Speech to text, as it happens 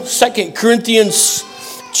2 Corinthians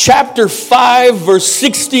chapter 5, verse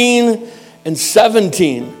 16 and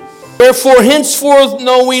 17. Wherefore henceforth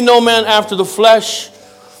know we no man after the flesh.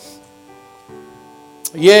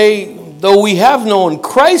 Yea, though we have known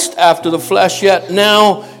Christ after the flesh, yet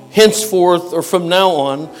now henceforth, or from now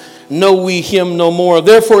on, know we him no more.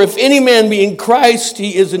 Therefore, if any man be in Christ,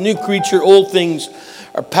 he is a new creature. Old things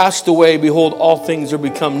are passed away. Behold, all things are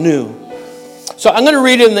become new. So I'm going to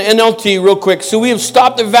read it in the NLT real quick. So we have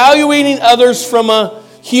stopped evaluating others from a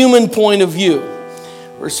human point of view.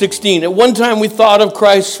 Verse 16. At one time we thought of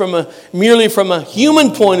Christ merely from a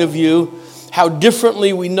human point of view. How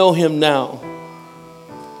differently we know him now.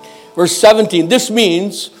 Verse 17. This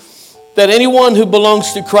means that anyone who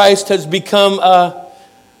belongs to Christ has become a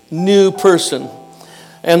new person.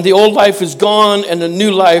 And the old life is gone and a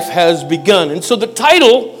new life has begun. And so the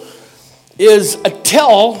title is a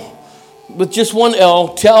tell, with just one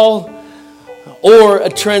L, tell or a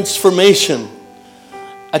transformation.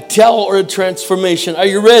 A tell or a transformation. Are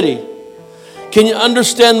you ready? Can you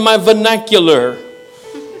understand my vernacular?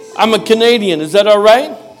 I'm a Canadian. Is that all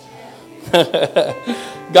right?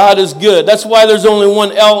 God is good. That's why there's only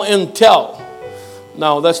one L in tell.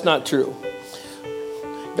 No, that's not true.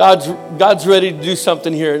 God's ready to do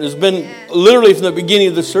something here. It has been literally from the beginning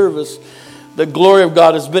of the service. The glory of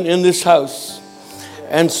God has been in this house.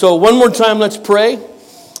 And so one more time, let's pray.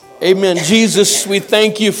 Amen. Jesus, we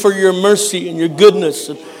thank you for your mercy and your goodness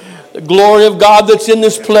and the glory of God that's in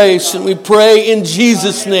this place. And we pray in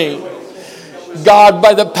Jesus' name. God,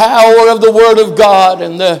 by the power of the word of God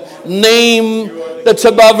and the name that's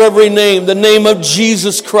above every name, the name of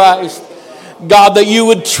Jesus Christ. God, that you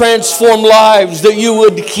would transform lives, that you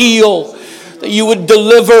would heal, that you would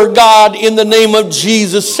deliver, God, in the name of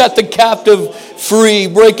Jesus. Set the captive free.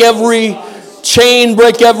 Break every chain,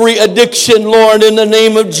 break every addiction, Lord, in the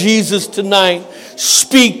name of Jesus tonight.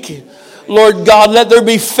 Speak, Lord God. Let there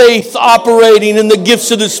be faith operating in the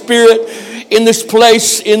gifts of the Spirit in this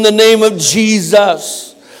place, in the name of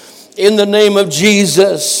Jesus. In the name of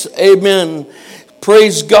Jesus. Amen.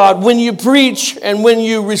 Praise God. When you preach and when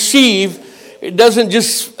you receive, it doesn't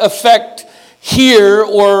just affect here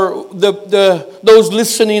or those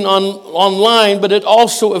listening online, but it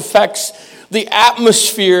also affects the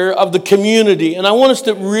atmosphere of the community. And I want us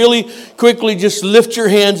to really quickly just lift your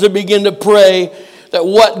hands and begin to pray that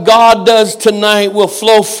what God does tonight will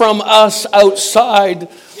flow from us outside.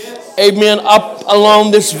 Yes. Amen. Up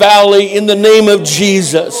along this valley in the name of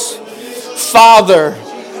Jesus. Father,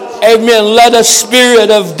 amen. Let a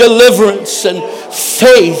spirit of deliverance and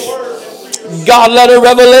faith. God, let a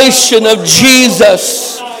revelation of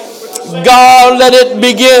Jesus, God, let it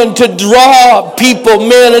begin to draw people,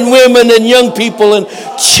 men and women and young people and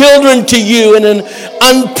children to you in an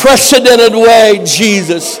unprecedented way,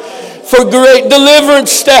 Jesus. For great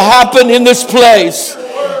deliverance to happen in this place,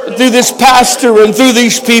 through this pastor and through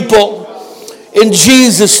these people. In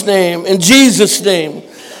Jesus' name, in Jesus' name.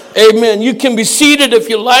 Amen. You can be seated if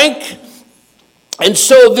you like. And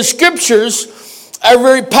so the scriptures are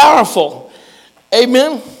very powerful.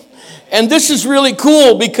 Amen. And this is really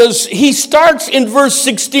cool because he starts in verse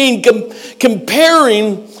 16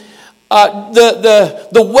 comparing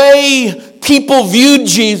the way people viewed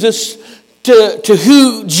Jesus to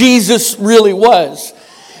who Jesus really was.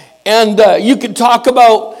 And you could talk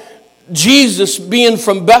about Jesus being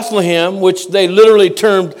from Bethlehem, which they literally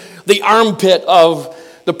termed the armpit of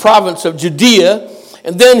the province of Judea.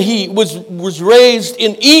 And then he was raised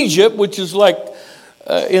in Egypt, which is like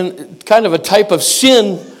in kind of a type of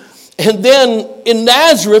sin. And then in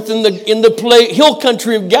Nazareth, in the hill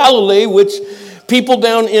country of Galilee, which people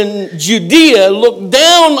down in Judea look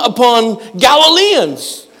down upon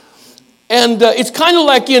Galileans. And it's kind of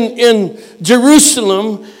like in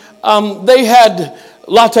Jerusalem, they had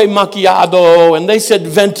latte macchiato, and they said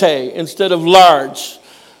venti instead of large.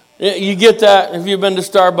 You get that if you've been to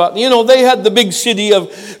Starbucks. You know, they had the big city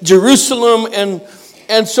of Jerusalem,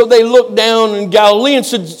 and so they looked down in Galilee. And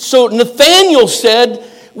so Nathanael said,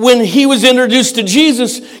 when he was introduced to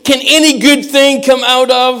Jesus, can any good thing come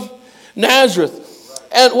out of Nazareth?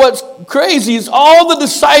 And what's crazy is all the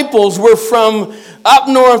disciples were from up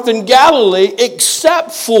north in Galilee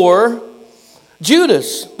except for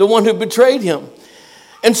Judas, the one who betrayed him.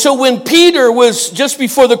 And so when Peter was just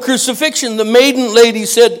before the crucifixion, the maiden lady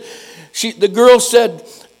said, the girl said,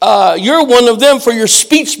 you're one of them, for your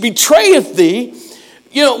speech betrayeth thee.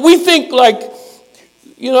 You know, we think like,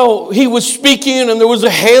 you know, he was speaking and there was a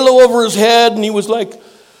halo over his head and he was like,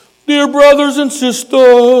 dear brothers and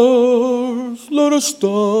sisters, let us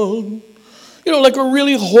stand. You know, like a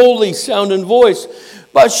really holy sounding voice.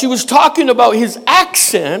 But she was talking about his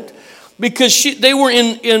accent because they were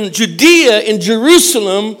in Judea, in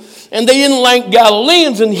Jerusalem, and they didn't like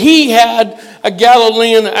Galileans, and he had a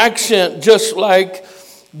Galilean accent just like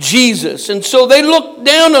Jesus. And so they looked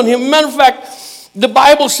down on him. Matter of fact, the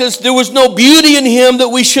Bible says there was no beauty in him that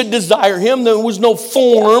we should desire him. There was no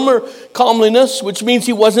form or comeliness, which means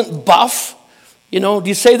he wasn't buff. Do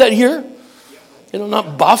you say that here?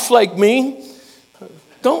 Not buff like me.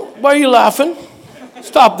 Why are you laughing?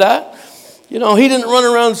 Stop that. He didn't run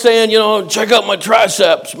around saying, check out my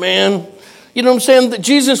triceps, man. You know what I'm saying? That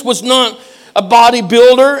Jesus was not a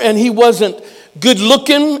bodybuilder and he wasn't good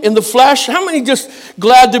looking in the flesh. How many just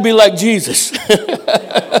glad to be like Jesus?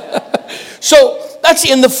 So that's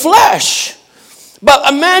in the flesh.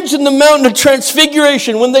 But imagine the mountain of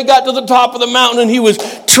transfiguration when they got to the top of the mountain and he was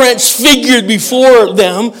transfigured before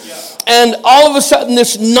them. And all of a sudden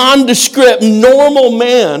this nondescript, normal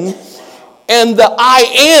man and the I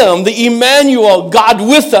am, the Emmanuel, God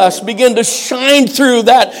with us, began to shine through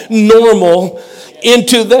that normal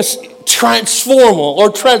into this transformal or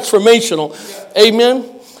transformational. Amen?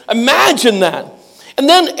 Imagine that. And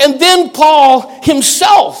then Paul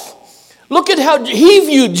himself, look at how he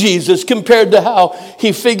viewed Jesus compared to how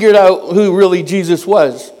he figured out who really Jesus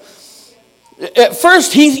was. At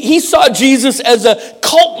first, he saw Jesus as a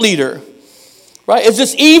cult leader. Right? As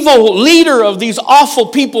this evil leader of these awful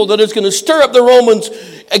people that is going to stir up the Romans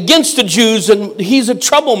against the Jews, and he's a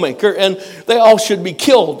troublemaker, and they all should be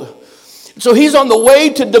killed. So he's on the way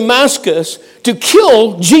to Damascus to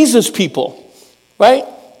kill Jesus' people, right?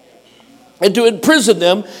 And to imprison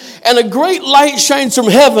them. And a great light shines from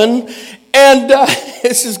heaven, and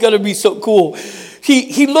this is going to be so cool.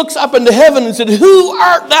 He looks up into heaven and said, "Who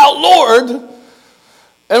art thou, Lord?"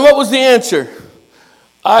 And what was the answer?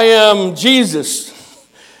 I am Jesus.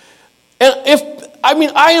 And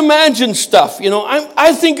I imagine stuff,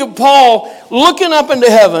 I think of Paul looking up into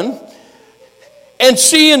heaven and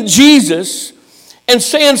seeing Jesus and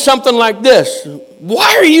saying something like this: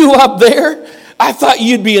 "Why are you up there? I thought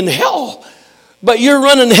you'd be in hell, but you're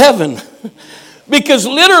running heaven." Because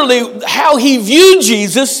literally how he viewed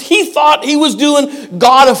Jesus, he thought he was doing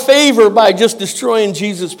God a favor by just destroying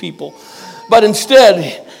Jesus' people. But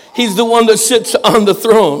instead, he's the one that sits on the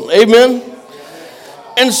throne. Amen?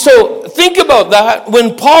 And so think about that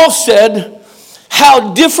when Paul said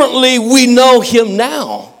how differently we know him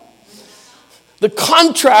now. The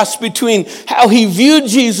contrast between how he viewed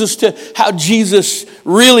Jesus to how Jesus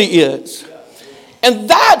really is. And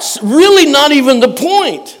that's really not even the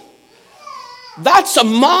point. That's a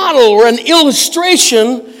model or an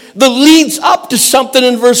illustration that leads up to something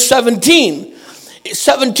in verse 17.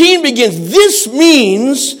 17 begins, "This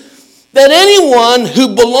means that anyone who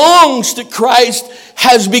belongs to Christ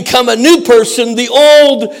has become a new person. The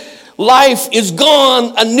old life is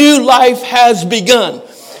gone, a new life has begun."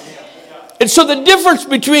 And so the difference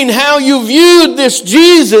between how you viewed this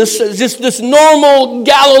Jesus as just this normal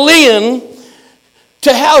Galilean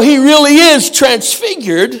to how he really is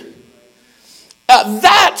transfigured,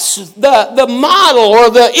 that's the model or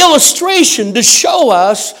the illustration to show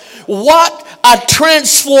us what a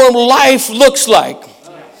transformed life looks like.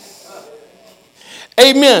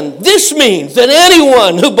 Amen. This means that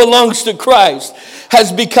anyone who belongs to Christ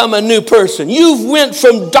has become a new person. You've went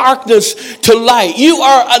from darkness to light. You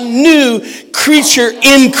are a new creature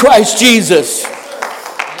in Christ Jesus.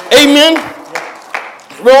 Amen.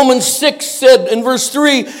 Romans 6 said in verse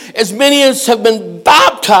 3, "As many as have been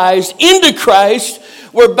baptized into Christ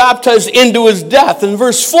were baptized into his death." In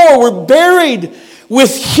verse 4, we're buried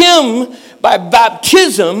with him by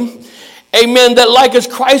baptism. Amen. That like as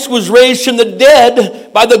Christ was raised from the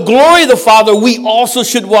dead by the glory of the Father, we also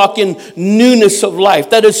should walk in newness of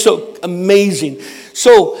life. That is so amazing.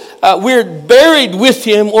 So we're buried with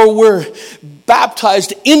him, or we're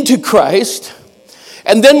baptized into Christ.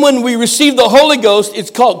 And then when we receive the Holy Ghost, it's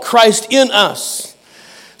called Christ in us.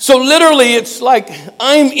 So literally it's like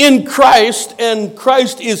I'm in Christ and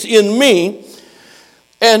Christ is in me.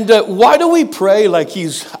 And why do we pray like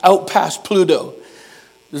he's out past Pluto?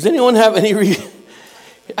 Does anyone have any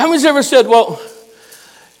how many's ever said, well,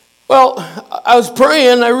 I was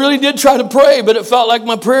praying, I really did try to pray, but it felt like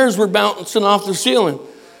my prayers were bouncing off the ceiling.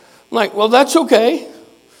 I'm like, well, that's okay.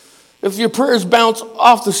 If your prayers bounce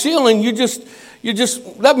off the ceiling, you just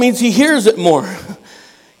that means he hears it more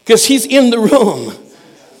because he's in the room.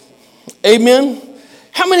 Amen.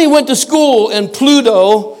 How many went to school and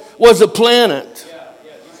Pluto was a planet?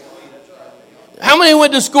 How many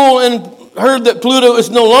went to school and heard that Pluto is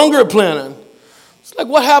no longer a planet? It's like,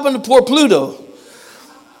 what happened to poor Pluto?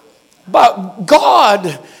 But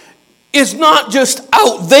God is not just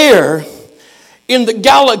out there in the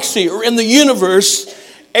galaxy or in the universe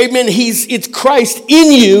Amen. It's Christ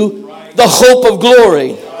in you, the hope of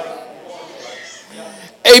glory.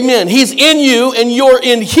 Amen. He's in you and you're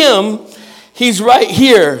in him. He's right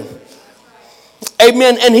here.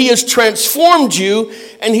 Amen. And he has transformed you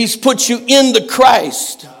and he's put you in the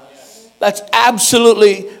Christ. That's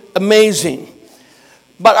absolutely amazing.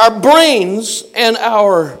 But our brains and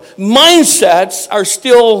our mindsets are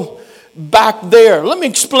still back there. Let me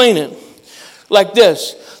explain it like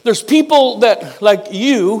this. There's people that, like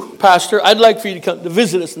you, Pastor, I'd like for you to come to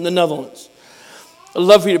visit us in the Netherlands. I'd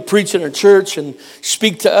love for you to preach in our church and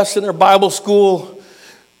speak to us in our Bible school,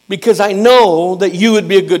 because I know that you would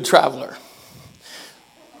be a good traveler.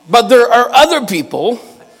 But there are other people,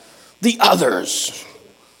 the others,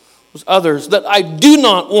 those others that I do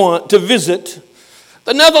not want to visit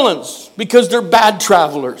the Netherlands because they're bad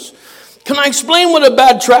travelers. Can I explain what a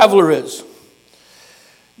bad traveler is?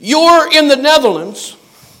 You're in the Netherlands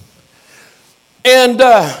and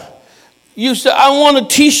you say, I want a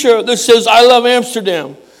t-shirt that says, I love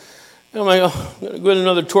Amsterdam. And I'm like, oh, I'm going to go to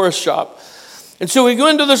another tourist shop. And so we go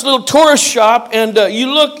into this little tourist shop and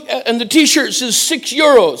you look and the t-shirt says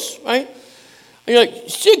 €6, right? And you're like,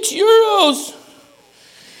 €6?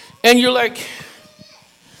 And you're like,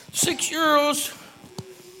 €6?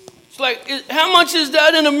 It's like, how much is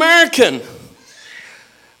that in American? I'm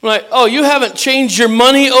like, oh, you haven't changed your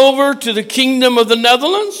money over to the Kingdom of the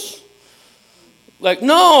Netherlands? Like,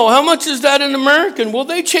 no, how much is that in American? Will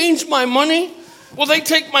they change my money? Will they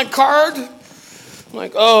take my card? I'm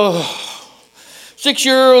like, oh,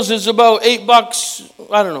 €6 is about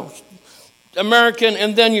 $8, I don't know, American.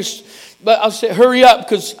 And then but I'll say, hurry up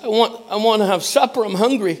because I want to have supper. I'm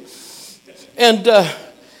hungry. And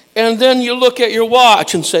then you look at your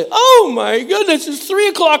watch and say, oh my goodness, it's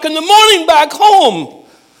 3:00 in the morning back home.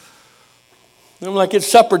 And I'm like, it's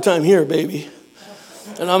supper time here, baby.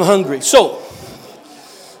 And I'm hungry. So,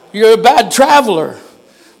 you're a bad traveler.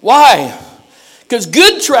 Why? Because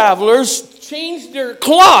good travelers change their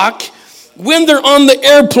clock when they're on the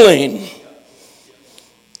airplane.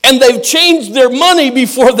 And they've changed their money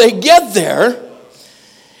before they get there.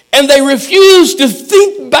 And they refuse to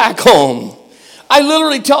think back home. I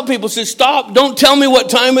literally tell people, say, stop, don't tell me what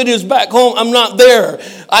time it is back home. I'm not there.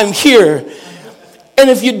 I'm here. And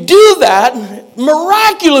if you do that,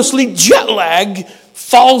 miraculously jet lag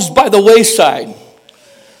falls by the wayside.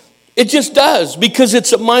 It just does, because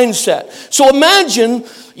it's a mindset. So imagine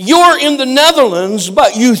you're in the Netherlands,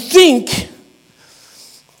 but you think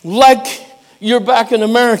like you're back in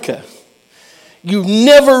America. You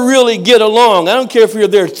never really get along. I don't care if you're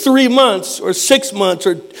there 3 months or 6 months,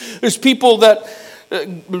 or there's people that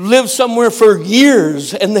live somewhere for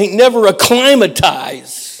years and they never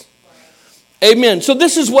acclimatize. Amen. So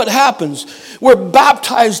this is what happens. We're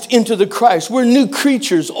baptized into the Christ. We're new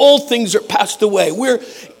creatures. Old things are passed away. We're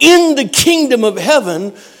in the kingdom of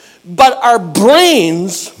heaven, but our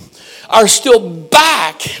brains are still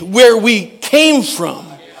back where we came from.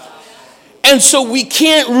 And so we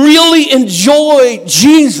can't really enjoy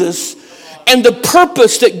Jesus and the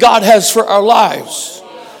purpose that God has for our lives.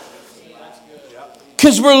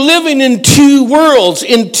 Because we're living in two worlds,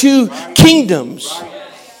 in two kingdoms.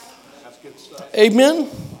 Amen?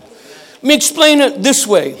 Let me explain it this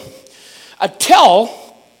way. A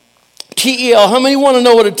tel, T-E-L, how many want to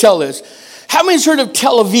know what a tel is? How many's heard of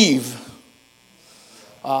Tel Aviv?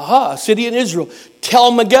 Aha, city in Israel.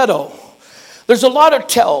 Tel Megiddo. There's a lot of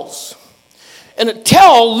tels. And a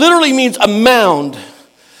tel literally means a mound.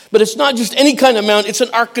 But it's not just any kind of mound. It's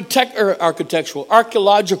an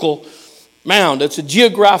archaeological mound. It's a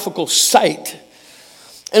geographical site.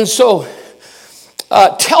 And so,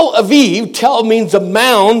 Tel Aviv, tel means a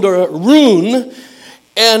mound or a rune.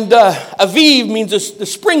 And Aviv means the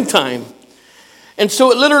springtime. And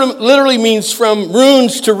so it literally means from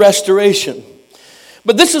ruins to restoration.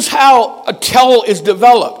 But this is how a tel is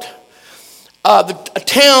developed. A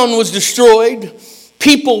town was destroyed.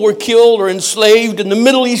 People were killed or enslaved. And the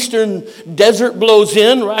Middle Eastern desert blows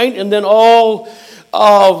in, right? And then all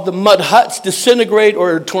of the mud huts disintegrate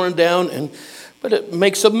or are torn down. But it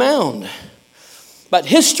makes a mound. But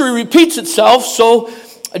history repeats itself. So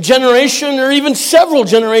a generation or even several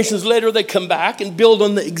generations later, they come back and build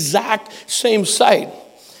on the exact same site.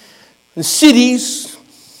 And cities,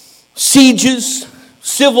 sieges,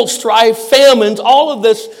 civil strife, famines, all of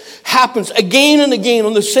this happens again and again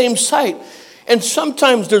on the same site. And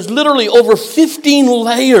sometimes there's literally over 15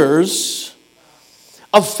 layers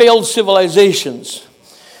of failed civilizations.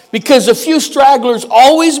 Because a few stragglers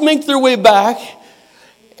always make their way back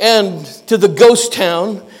and to the ghost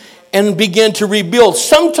town and begin to rebuild.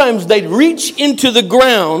 Sometimes they'd reach into the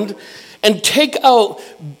ground and take out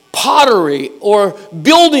pottery or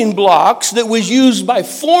building blocks that was used by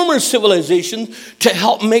former civilizations to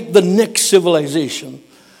help make the next civilization.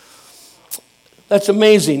 That's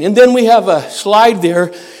amazing. And then we have a slide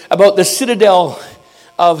there about the citadel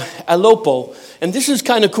of Aleppo. And this is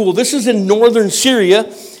kind of cool. This is in northern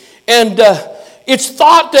Syria. And it's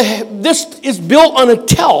thought this is built on a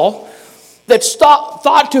tell that's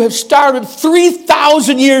thought to have started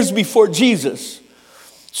 3,000 years before Jesus.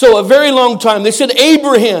 So a very long time. They said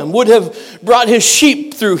Abraham would have brought his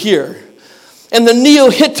sheep through here. And the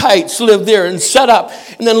Neo-Hittites lived there and set up.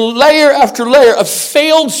 And then layer after layer of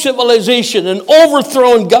failed civilization and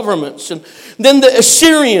overthrown governments. And then the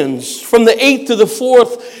Assyrians from the 8th to the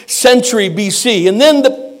 4th century BC. And then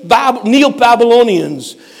the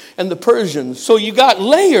Neo-Babylonians and the Persians. So you got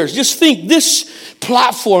layers. Just think this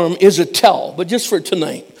platform is a tell. But just for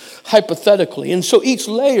tonight, hypothetically. And so each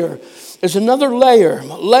layer is another layer,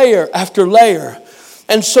 layer after layer.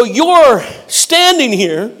 And so you're standing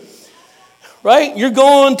here, right? You're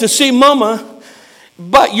going to see Mama,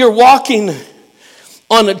 but you're walking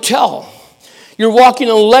on a tell. You're walking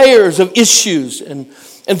on layers of issues and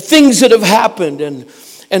things that have happened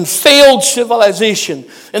and failed civilization.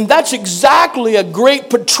 And that's exactly a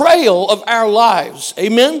great portrayal of our lives.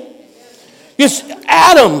 Amen? Yes,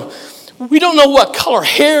 Adam, we don't know what color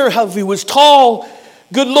hair, how he was tall,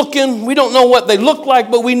 good looking. We don't know what they looked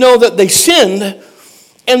like, but we know that they sinned.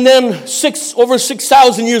 And then over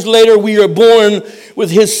 6,000 years later, we are born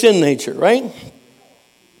with his sin nature, right?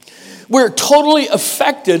 We're totally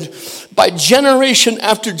affected by generation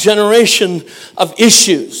after generation of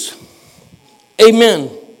issues.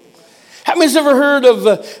 Amen. How many's ever heard of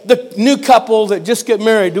the new couple that just get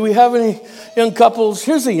married? Do we have any young couples?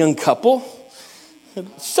 Here's a young couple.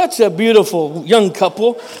 Such a beautiful young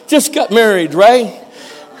couple. Just got married, right?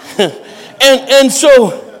 and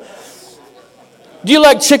so, do you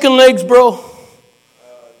like chicken legs, bro?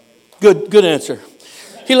 Good answer.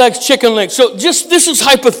 He likes chicken legs. So this is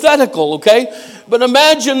hypothetical, okay? But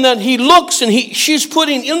imagine that he looks and she's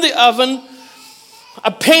putting in the oven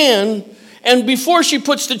a pan, and before she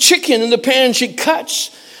puts the chicken in the pan, she cuts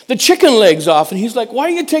the chicken legs off. And he's like, why are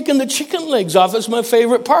you taking the chicken legs off? It's my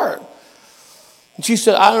favorite part. And she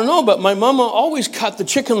said, I don't know, but my mama always cut the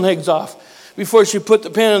chicken legs off before she put the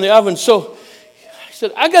pan in the oven. So I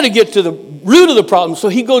said, I got to get to the root of the problem. So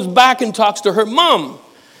he goes back and talks to her mom.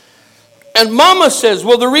 And Mama says,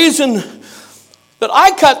 well, the reason that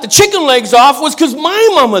I cut the chicken legs off was because my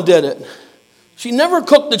mama did it. She never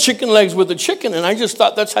cooked the chicken legs with the chicken, and I just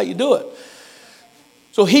thought that's how you do it.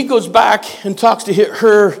 So he goes back and talks to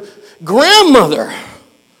her grandmother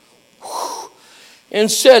and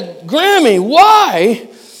said, Grammy, why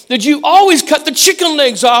did you always cut the chicken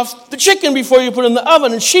legs off the chicken before you put it in the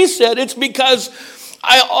oven? And she said, it's because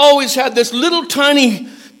I always had this little tiny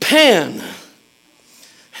pan.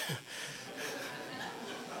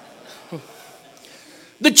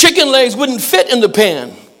 The chicken legs wouldn't fit in the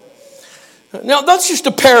pan. Now, that's just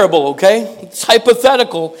a parable, okay? It's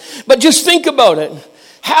hypothetical. But just think about it.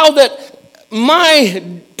 How that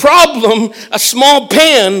my problem, a small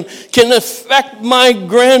pan, can affect my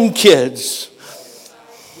grandkids.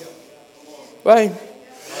 Right?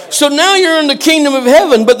 So now you're in the kingdom of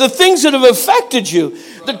heaven, but the things that have affected you,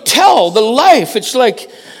 the life, it's like,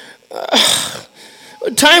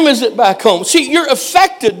 what time is it back home? See, you're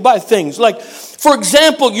affected by things. Like, for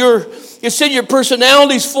example, you said your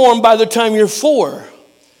personality's formed by the time you're 4.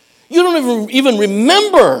 You don't even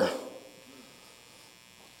remember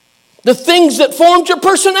the things that formed your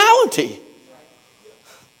personality.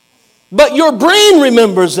 But your brain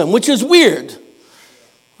remembers them, which is weird.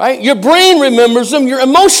 Right? Your brain remembers them, your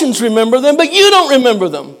emotions remember them, but you don't remember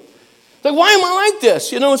them. Like, why am I like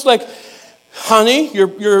this? You know, it's like, honey,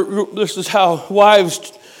 this is how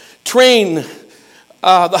wives train the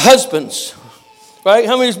husbands. Right?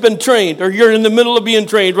 How many's been trained? Or you're in the middle of being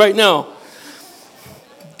trained right now?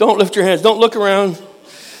 Don't lift your hands. Don't look around.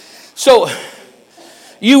 So,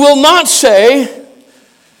 you will not say,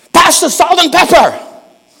 pass the salt and pepper.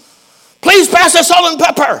 Please pass the salt and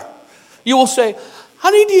pepper. You will say,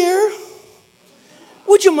 honey dear,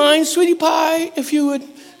 would you mind, sweetie pie, if you would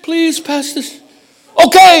please pass this?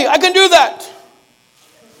 Okay, I can do that.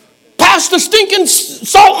 Pass the stinking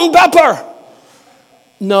salt and pepper.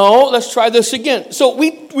 No, let's try this again. So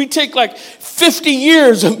we take like 50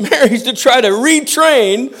 years of marriage to try to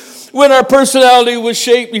retrain when our personality was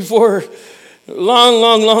shaped before,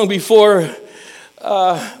 long before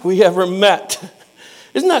we ever met.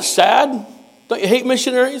 Isn't that sad? Don't you hate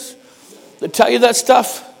missionaries that tell you that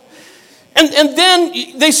stuff? And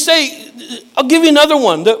then they say, I'll give you another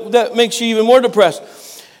one that makes you even more depressed.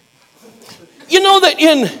 You know that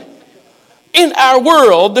in in our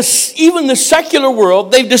world, even the secular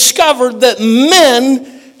world, they've discovered that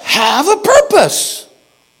men have a purpose.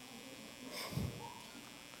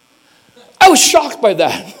 I was shocked by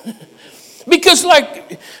that. Because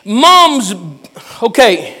like moms,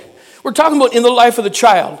 okay, we're talking about in the life of the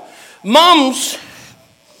child. Moms,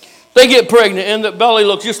 they get pregnant and the belly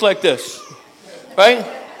looks just like this, right?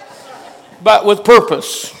 But with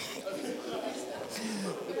purpose.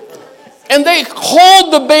 And they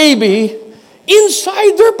hold the baby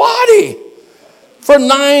inside their body for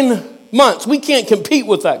 9 months. We can't compete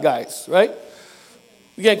with that, guys, right?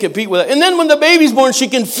 We can't compete with that. And then when the baby's born, she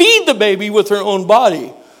can feed the baby with her own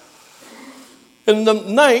body. In the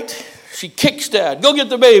night, she kicks dad. Go get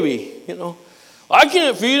the baby. I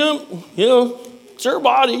can't feed him. It's her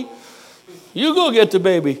body. You go get the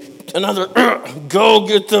baby. Another, go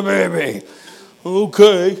get the baby.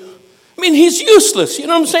 Okay. I mean, he's useless. You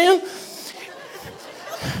know what I'm saying?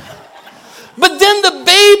 But then the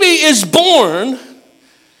baby is born.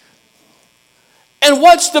 And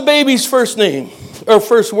what's the baby's first name or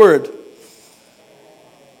first word?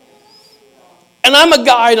 And I'm a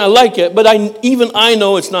guy and I like it, but I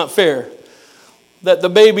know it's not fair that the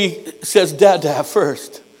baby says dad to have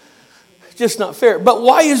first. It's just not fair. But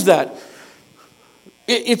why is that?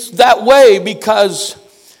 It's that way because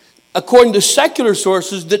according to secular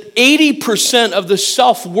sources that 80% of the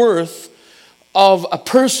self-worth of a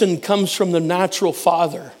person comes from the natural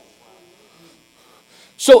father.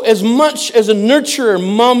 So as much as a nurturer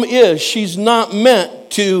mom is, she's not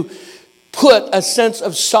meant to put a sense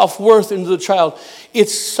of self-worth into the child.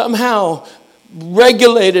 It's somehow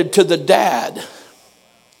regulated to the dad.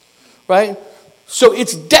 Right? So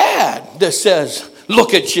it's dad that says,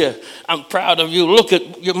 look at you. I'm proud of you. Look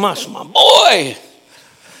at your my boy.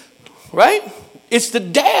 Right? It's the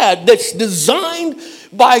dad that's designed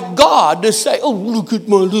by God to say, oh, look at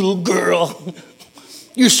my little girl.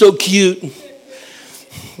 You're so cute.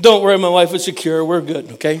 Don't worry, my wife is secure. We're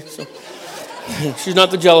good, okay? So, she's not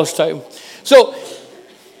the jealous type. So,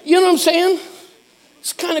 you know what I'm saying?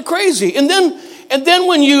 It's kind of crazy. And then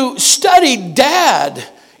when you study dad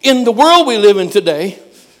in the world we live in today,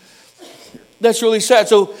 that's really sad.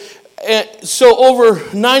 So over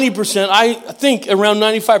 90%, I think around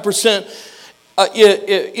 95%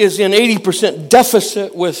 is in 80%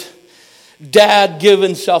 deficit with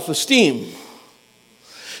dad-given self-esteem.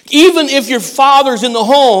 Even if your father's in the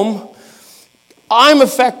home, I'm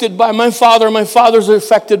affected by my father, my father's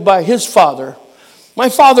affected by his father. My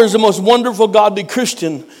father is the most wonderful, godly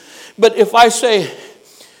Christian. But if I say,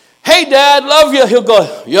 hey, Dad, love you, he'll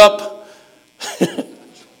go, yup.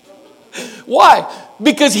 Why?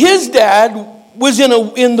 Because his dad was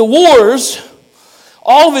in the wars.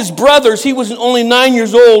 All of his brothers, he was only 9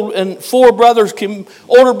 years old, and older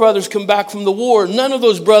brothers come back from the war. None of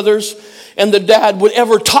those brothers and the dad would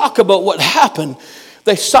ever talk about what happened.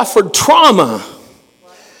 They suffered trauma,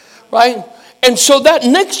 right? And so that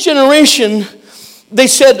next generation, they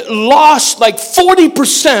said, lost like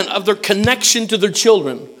 40% of their connection to their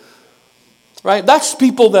children, right? That's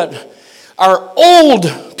people that are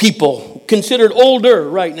old people, considered older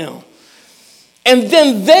right now. And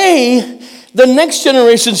then the next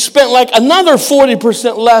generation spent like another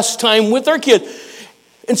 40% less time with their kids.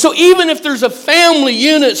 And so even if there's a family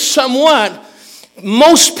unit somewhat,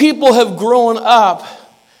 most people have grown up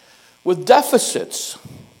with deficits,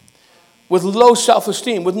 with low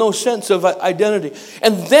self-esteem, with no sense of identity.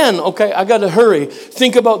 And then, okay, I got to hurry.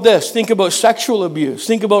 Think about this. Think about sexual abuse.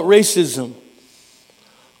 Think about racism.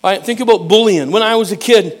 All right, think about bullying. When I was a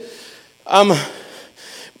kid,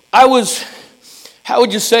 I was, how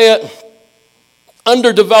would you say it,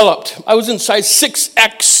 underdeveloped. I was in size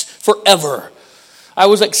 6X forever. I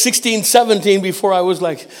was like 16, 17 before I was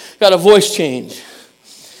like, got a voice change.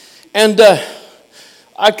 And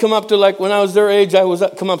I'd come up to like, when I was their age,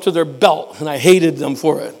 come up to their belt, and I hated them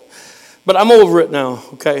for it. But I'm over it now,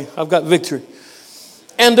 okay? I've got victory.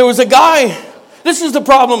 And there was a guy, this is the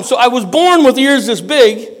problem. So I was born with ears this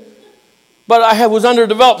big, but I was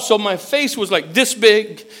underdeveloped. So my face was like this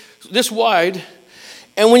big, this wide.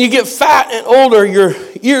 And when you get fat and older, your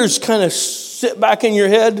ears kind of sit back in your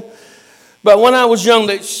head. But when I was young,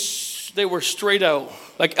 they were straight out,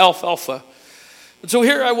 like alfalfa. And so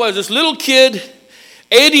here I was, this little kid,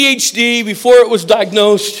 ADHD before it was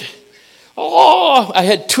diagnosed. Oh, I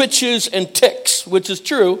had twitches and tics, which is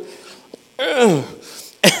true.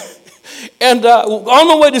 And on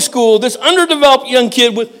my way to school, this underdeveloped young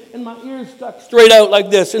kid and my ears stuck straight out like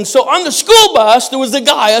this. And so on the school bus, there was a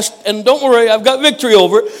guy, and don't worry, I've got victory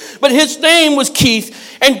over it, but his name was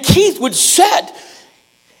Keith. And Keith would sit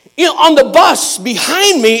on the bus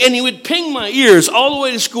behind me, and he would ping my ears all the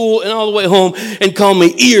way to school and all the way home and call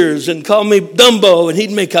me ears and call me Dumbo, and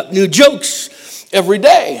he'd make up new jokes every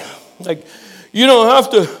day. Like, you don't have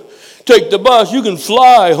to take the bus, you can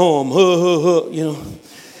fly home.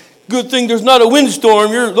 Good thing there's not a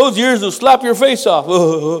windstorm. Those ears will slap your face off.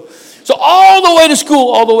 So all the way to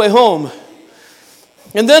school, all the way home.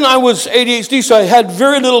 And then I was ADHD, so I had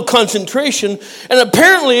very little concentration. And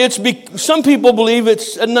apparently some people believe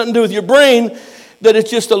it's had nothing to do with your brain, that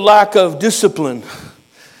it's just a lack of discipline.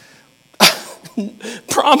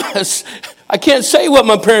 Promise. I can't say what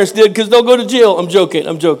my parents did because they'll go to jail. I'm joking.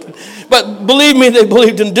 But believe me, they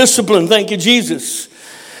believed in discipline. Thank you, Jesus.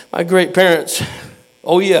 My great parents.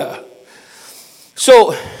 Oh, yeah.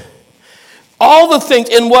 So all the things,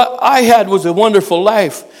 and what I had was a wonderful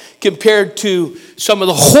life compared to some of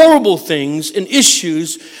the horrible things and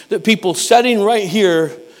issues that people sitting right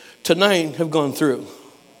here tonight have gone through.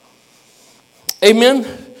 Amen?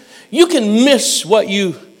 You can miss what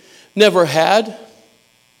you never had.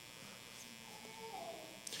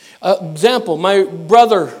 Example, my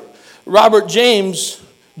brother, Robert James,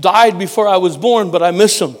 died before I was born, but I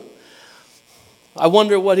miss him. I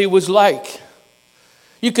wonder what he was like.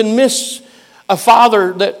 You can miss a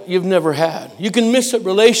father that you've never had. You can miss a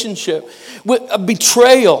relationship, with a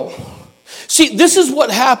betrayal. See, this is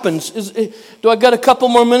what happens. Do I got a couple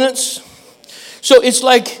more minutes? So it's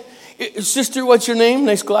like, sister, what's your name?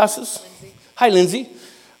 Nice glasses. Lindsay. Hi, Lindsay.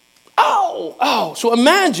 Ow. So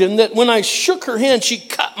imagine that when I shook her hand, she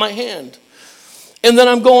cut my hand. And then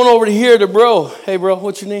I'm going over to here to bro. Hey, bro,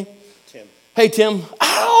 what's your name? Tim. Hey, Tim.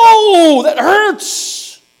 Ow, that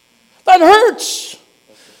hurts. That hurts.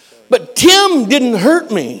 But Tim didn't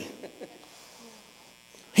hurt me.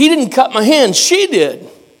 He didn't cut my hand. She did.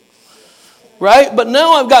 Right? But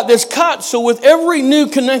now I've got this cut. So with every new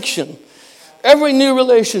connection, every new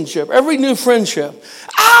relationship, every new friendship,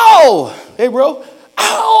 ow! Hey, bro.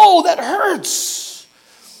 Ow, that hurts.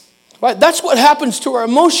 Right? That's what happens to our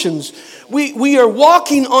emotions. We are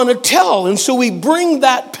walking on a tell. And so we bring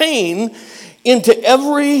that pain into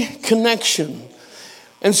every connection.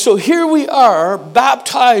 And so here we are,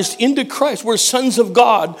 baptized into Christ. We're sons of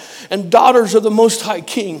God and daughters of the Most High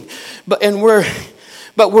King. But we're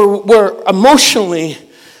emotionally,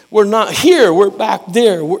 we're not here. We're back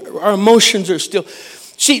there. Our emotions are still.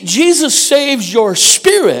 See, Jesus saves your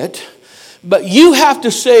spirit, but you have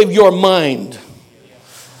to save your mind.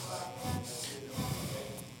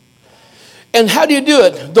 And how do you do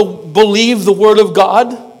it? Believe the Word of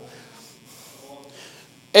God.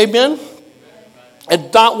 Amen.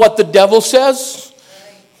 And not what the devil says.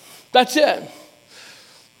 That's it.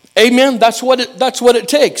 Amen. That's what it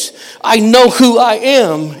takes. I know who I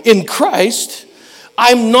am in Christ.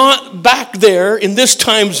 I'm not back there in this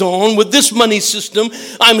time zone with this money system.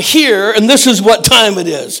 I'm here, and this is what time it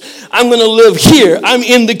is. I'm going to live here. I'm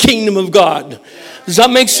in the kingdom of God. Does that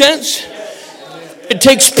make sense? It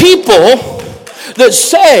takes people that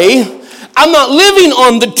say, I'm not living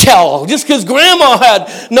on the tell. Just because grandma had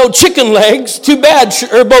no chicken legs, too bad,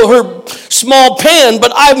 about her small pan,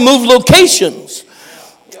 but I've moved locations.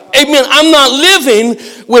 Amen. I'm not living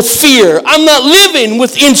with fear. I'm not living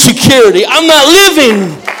with insecurity. I'm not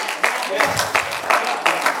living.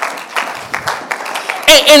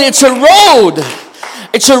 And it's a road.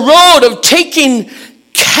 It's a road of taking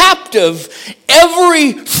captive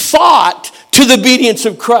every thought to the obedience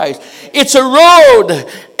of Christ. It's a road,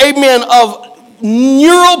 amen, of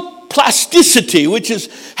neuroplasticity, which is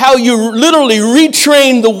how you literally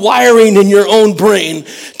retrain the wiring in your own brain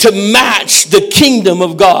to match the kingdom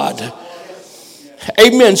of God.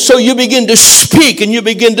 Amen. So you begin to speak and you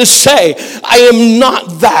begin to say, I am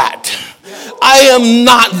not that. I am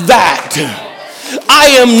not that. I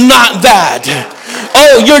am not that.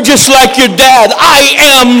 Oh, you're just like your dad. I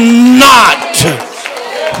am not.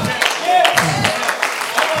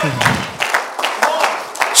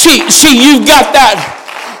 See, you've got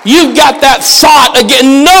that thought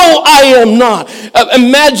again. No, I am not.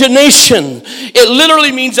 Imagination. It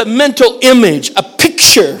literally means a mental image, a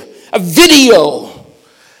picture, a video.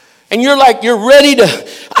 And you're ready to,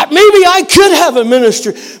 maybe I could have a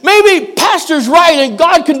ministry. Maybe pastor's right and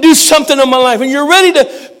God can do something in my life. And you're ready to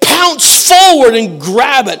pounce forward and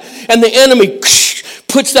grab it. And the enemy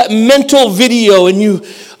puts that mental video in you,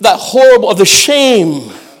 that horrible, of the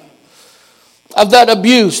shame, of that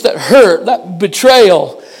abuse, that hurt, that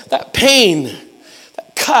betrayal, that pain,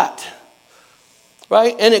 that cut,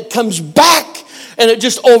 right? And it comes back and it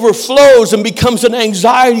just overflows and becomes an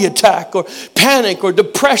anxiety attack or panic or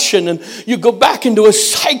depression. And you go back into a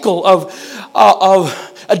cycle of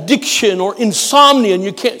addiction or insomnia and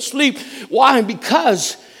you can't sleep. Why?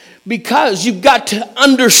 Because Because you've got to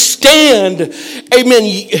understand, amen,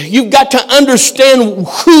 you've got to understand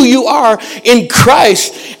who you are in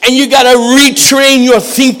Christ, and you got to retrain your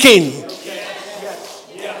thinking.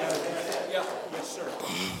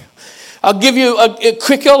 I'll give you a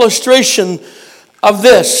quick illustration of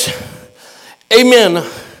this. Amen.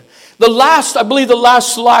 I believe the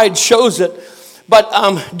last slide shows it.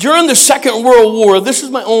 But during the Second World War, this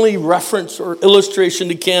is my only reference or illustration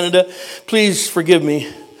to Canada. Please forgive me.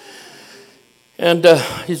 And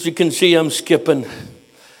as you can see, I'm skipping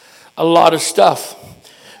a lot of stuff.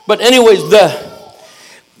 But anyways, there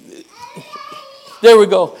we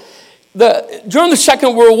go. During the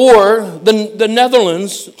Second World War, the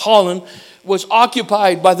Netherlands, Holland, was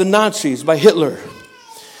occupied by the Nazis, by Hitler.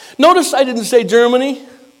 Notice I didn't say Germany,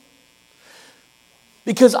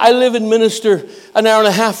 because I live and minister an hour and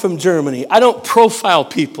a half from Germany. I don't profile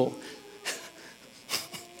people.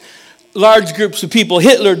 Large groups of people.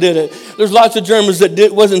 Hitler did it. There's lots of Germans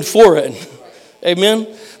that wasn't for it. Amen?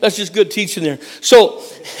 That's just good teaching there. So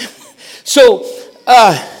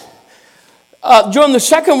during the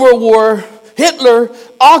Second World War, Hitler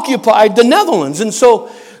occupied the Netherlands. And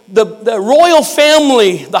so the royal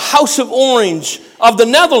family, the House of Orange of the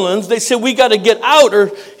Netherlands, they said, we got to get out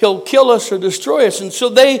or he'll kill us or destroy us. And so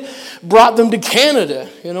they brought them to Canada,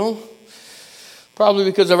 probably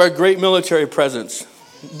because of our great military presence.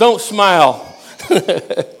 Don't smile.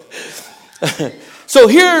 So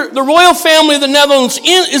here, the royal family of the Netherlands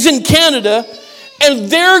is in Canada, and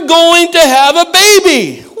they're going to have a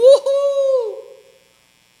baby. Woohoo!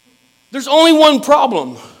 There's only one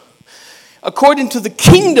problem. According to the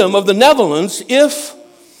kingdom of the Netherlands, if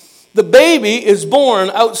the baby is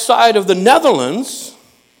born outside of the Netherlands,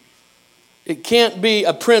 it can't be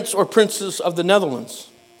a prince or princess of the Netherlands.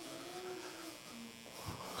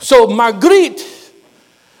 So Margriet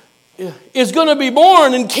is going to be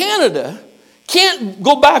born in Canada, can't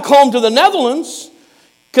go back home to the Netherlands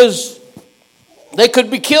because they could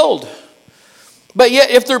be killed. But yet,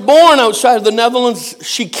 if they're born outside of the Netherlands,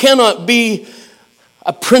 she cannot be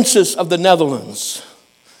a princess of the Netherlands.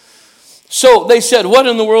 So they said, what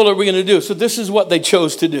in the world are we going to do? So this is what they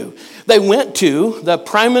chose to do. They went to the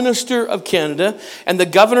Prime Minister of Canada and the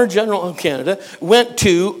Governor General of Canada, went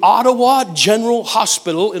to Ottawa General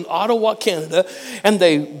Hospital in Ottawa, Canada, and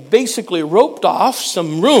they basically roped off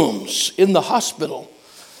some rooms in the hospital.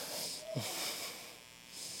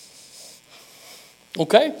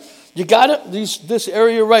 Okay? You got it? This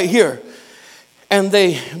area right here. And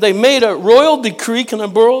they made a royal decree. Can I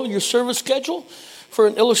borrow your service schedule for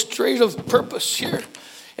an illustrative purpose here?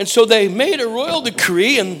 And so they made a royal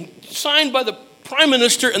decree and signed by the Prime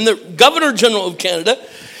Minister and the Governor General of Canada.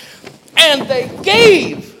 And they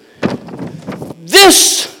gave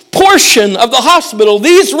this portion of the hospital,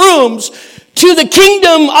 these rooms, to the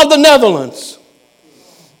Kingdom of the Netherlands.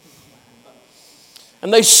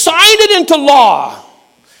 And they signed it into law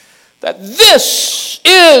that this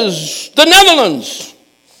is the Netherlands.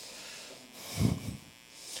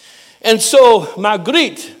 And so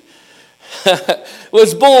Margriet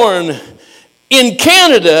was born in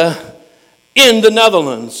Canada, in the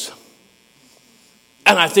Netherlands.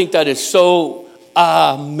 And I think that is so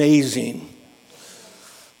amazing,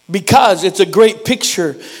 because it's a great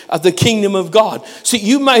picture of the kingdom of God. See,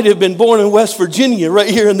 you might have been born in West Virginia right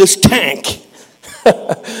here in this tank.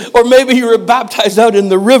 Or maybe you were baptized out in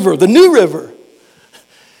the river, the new river,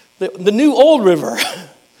 the new old river.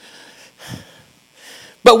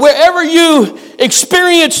 But wherever you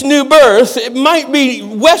experience new birth, it might be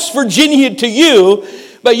West Virginia to you,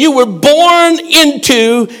 but you were born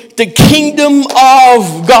into the kingdom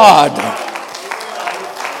of God.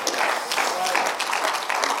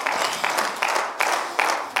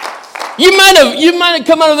 You might have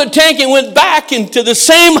come out of the tank and went back into the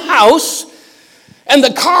same house, and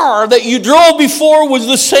the car that you drove before was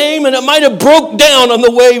the same, and it might have broke down on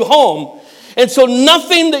the way home. And so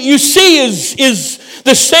nothing that you see is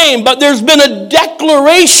the same, but there's been a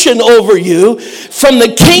declaration over you from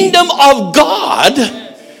the kingdom of God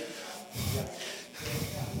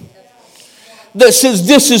that says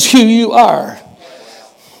this is who you are.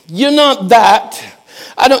 You're not that.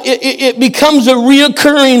 It becomes a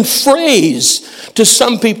reoccurring phrase to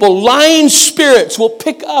some people. Lying spirits will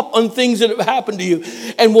pick up on things that have happened to you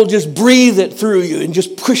and will just breathe it through you and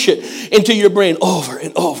just push it into your brain over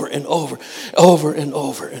and over and over, over and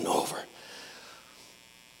over and over.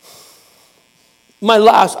 My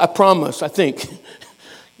last, I promise, I think,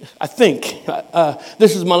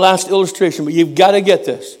 this is my last illustration, but you've got to get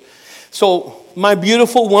this. So my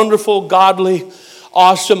beautiful, wonderful, godly,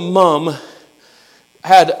 awesome mom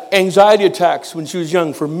had anxiety attacks when she was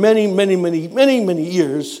young for many, many, many, many, many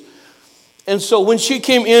years. And so when she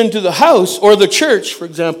came into the house or the church, for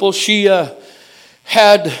example, she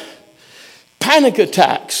had panic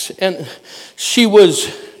attacks, and she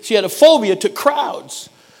had a phobia to crowds,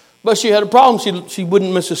 but she had a problem. She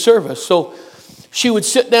wouldn't miss a service. So she would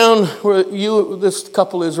sit down where this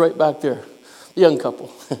couple is right back there, the young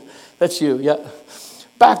couple. That's you, yeah.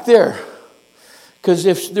 Back there. Because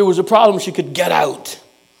if there was a problem, she could get out.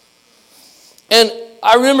 And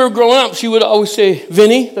I remember growing up, she would always say,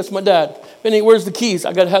 Vinny, that's my dad. Vinny, where's the keys?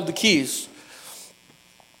 I got to have the keys.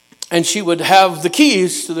 And she would have the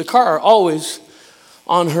keys to the car always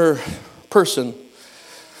on her person.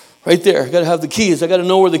 Right there. I got to have the keys. I got to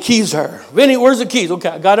know where the keys are. Vinny, where's the keys? Okay,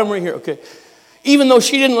 I got them right here. Okay. Even though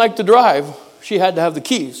she didn't like to drive, she had to have the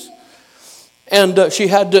keys. And she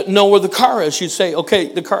had to know where the car is. She'd say,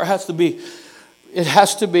 okay, the car has to be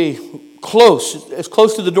close, as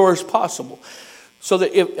close to the door as possible. So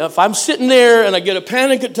that if I'm sitting there and I get a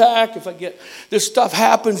panic attack, if I get this stuff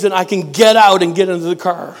happens, then I can get out and get into the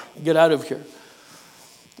car, get out of here.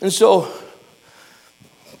 And so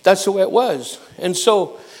that's the way it was. And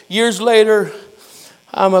so years later,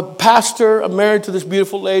 I'm a pastor, I'm married to this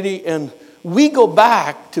beautiful lady, and we go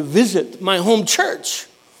back to visit my home church.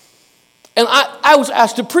 And I was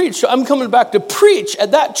asked to preach, so I'm coming back to preach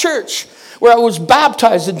at that church where I was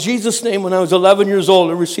baptized in Jesus' name when I was 11 years old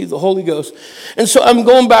and received the Holy Ghost. And so I'm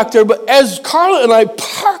going back there. But as Carla and I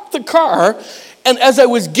parked the car, and as I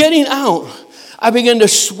was getting out, I began to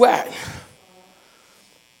sweat.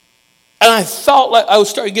 And I felt like I was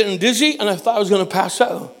starting getting dizzy, and I thought I was going to pass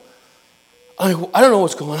out. I don't know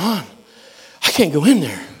what's going on. I can't go in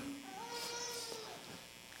there.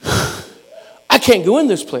 I can't go in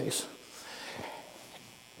this place.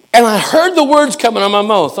 And I heard the words coming out of my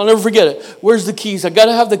mouth. I'll never forget it. Where's the keys? I got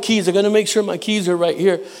to have the keys. I got to make sure my keys are right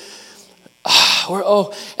here. And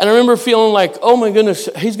I remember feeling like, oh my goodness,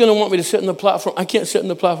 he's going to want me to sit in the platform. I can't sit in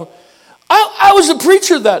the platform. I was a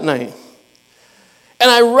preacher that night.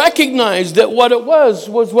 And I recognized that what it was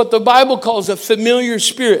what the Bible calls a familiar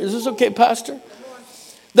spirit. Is this okay, Pastor?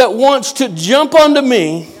 That wants to jump onto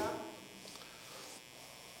me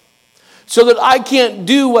so that I can't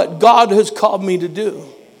do what God has called me to do.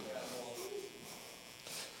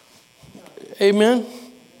 Amen.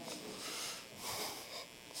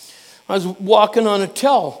 I was walking on a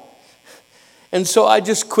tell. And so I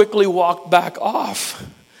just quickly walked back off.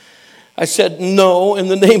 I said, no, in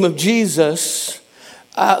the name of Jesus,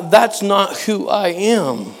 that's not who I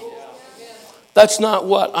am. That's not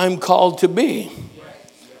what I'm called to be.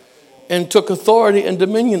 And took authority and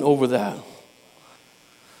dominion over that.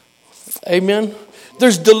 Amen.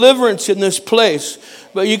 There's deliverance in this place,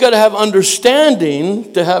 but you got to have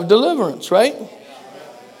understanding to have deliverance, right?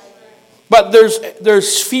 But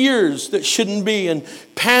there's fears that shouldn't be, and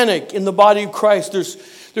panic in the body of Christ.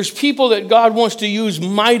 There's people that God wants to use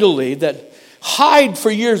mightily that hide for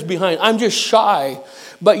years behind. I'm just shy,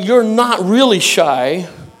 but you're not really shy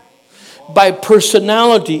by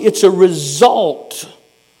personality. It's a result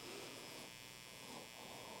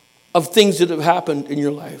of things that have happened in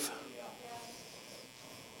your life.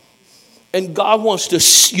 And God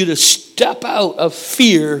wants you to step out of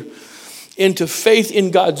fear into faith in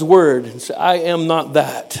God's word and say, I am not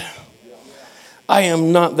that. I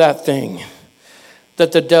am not that thing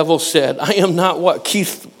that the devil said. I am not what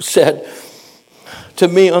Keith said to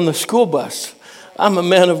me on the school bus. I'm a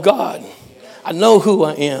man of God. I know who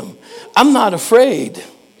I am. I'm not afraid.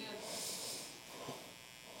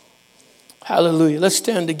 Hallelujah. Let's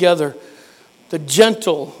stand together. The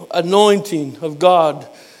gentle anointing of God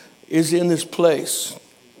is in this place.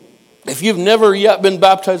 If you've never yet been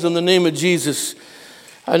baptized in the name of Jesus,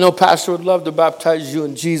 I know Pastor would love to baptize you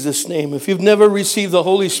in Jesus' name. If you've never received the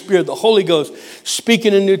Holy Spirit, the Holy Ghost,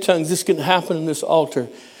 speaking in new tongues, this can happen in this altar.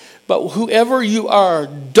 But whoever you are,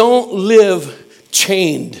 don't live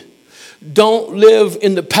chained. Don't live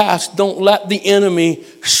in the past. Don't let the enemy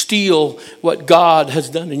steal what God has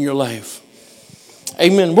done in your life.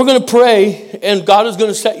 Amen. We're going to pray, and God is going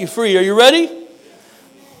to set you free. Are you ready?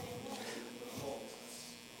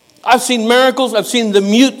 I've seen miracles. I've seen the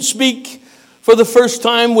mute speak for the first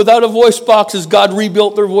time without a voice box as God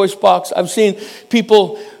rebuilt their voice box. I've seen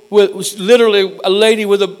people with literally a lady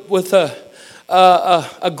with a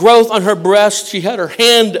growth on her breast. She had her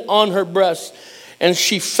hand on her breast, and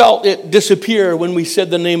she felt it disappear when we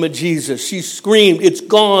said the name of Jesus. She screamed, "It's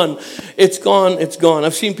gone, it's gone, it's gone."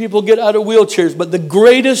 I've seen people get out of wheelchairs, but the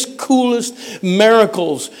greatest, coolest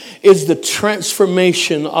miracles is the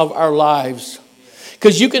transformation of our lives.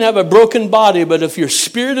 Because you can have a broken body, but if your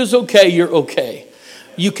spirit is okay, you're okay.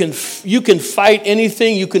 You can fight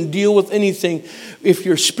anything. You can deal with anything if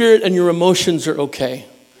your spirit and your emotions are okay.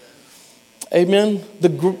 Amen.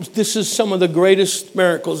 This is some of the greatest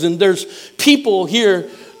miracles. And there's people here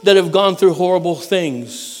that have gone through horrible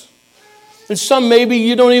things. And some maybe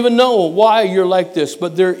you don't even know why you're like this,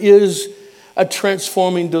 but there is a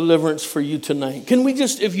transforming deliverance for you tonight. Can we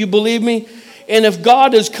just, if you believe me, and if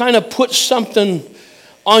God has kind of put something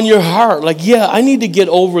on your heart, like, yeah, I need to get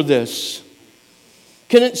over this.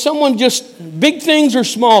 Can someone just, big things or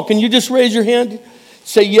small, can you just raise your hand?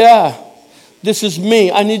 Say, yeah, this is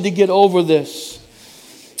me. I need to get over this.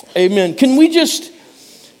 Amen. Can we just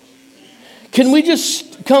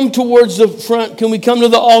come towards the front? Can we come to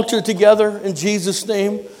the altar together in Jesus'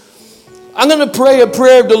 name? I'm going to pray a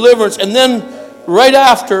prayer of deliverance, and then right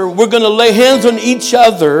after, we're going to lay hands on each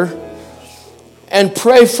other and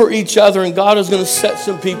pray for each other, and God is going to set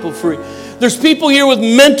some people free. There's people here with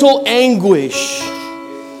mental anguish.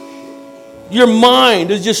 Your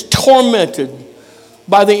mind is just tormented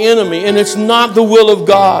by the enemy, and it's not the will of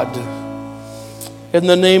God. In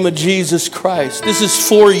the name of Jesus Christ, this is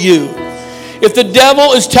for you. If the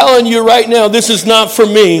devil is telling you right now, this is not for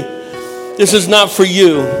me, this is not for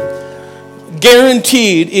you,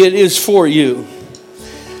 guaranteed it is for you.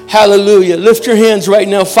 Hallelujah. Lift your hands right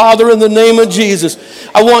now. Father, in the name of Jesus,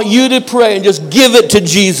 I want you to pray and just give it to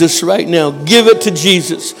Jesus right now. Give it to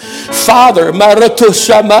Jesus. Father, Father,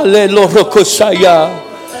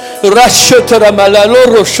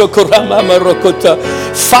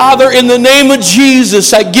 in the name of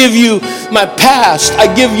Jesus, I give you my past.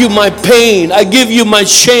 I give you my pain. I give you my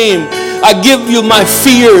shame. I give you my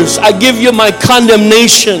fears. I give you my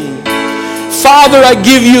condemnation. Father, I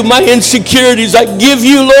give you my insecurities. I give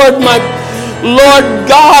you, Lord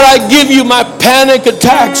God, I give you my panic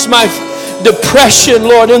attacks, my depression,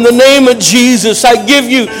 Lord. In the name of Jesus, I give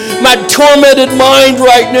you my tormented mind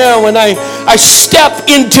right now, and I step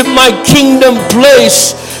into my kingdom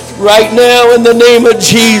place right now in the name of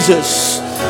Jesus.